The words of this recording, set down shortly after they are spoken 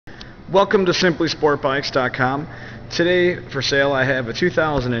Welcome to simplysportbikes.com. Today for sale I have a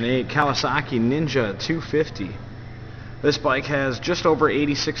 2008 Kawasaki Ninja 250. This bike has just over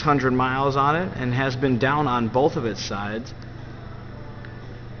 8,600 miles on it and has been down on both of its sides.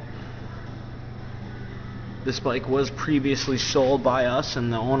 This bike was previously sold by us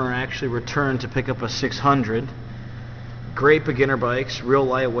and the owner actually returned to pick up a 600. Great beginner bikes, real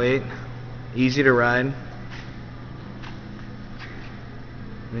lightweight, easy to ride.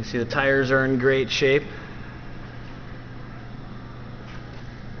 You can see the tires are in great shape.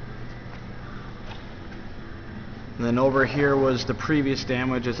 And then over here was the previous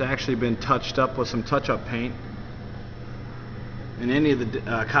damage. It's actually been touched up with some touch-up paint. And any of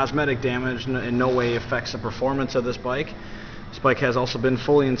the cosmetic damage in no way affects the performance of this bike. This bike has also been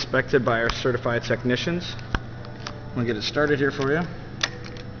fully inspected by our certified technicians. I'm going to get it started here for you.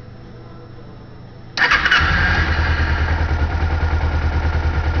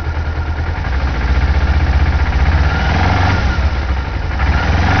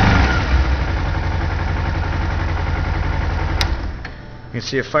 You can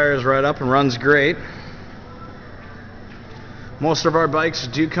see it fires right up and runs great. Most of our bikes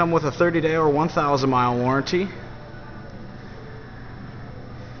do come with a 30-day or 1,000-mile warranty.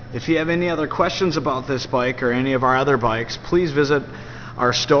 If you have any other questions about this bike or any of our other bikes, please visit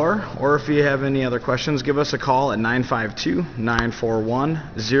our store, or if you have any other questions, give us a call at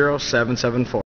 952-941-0774.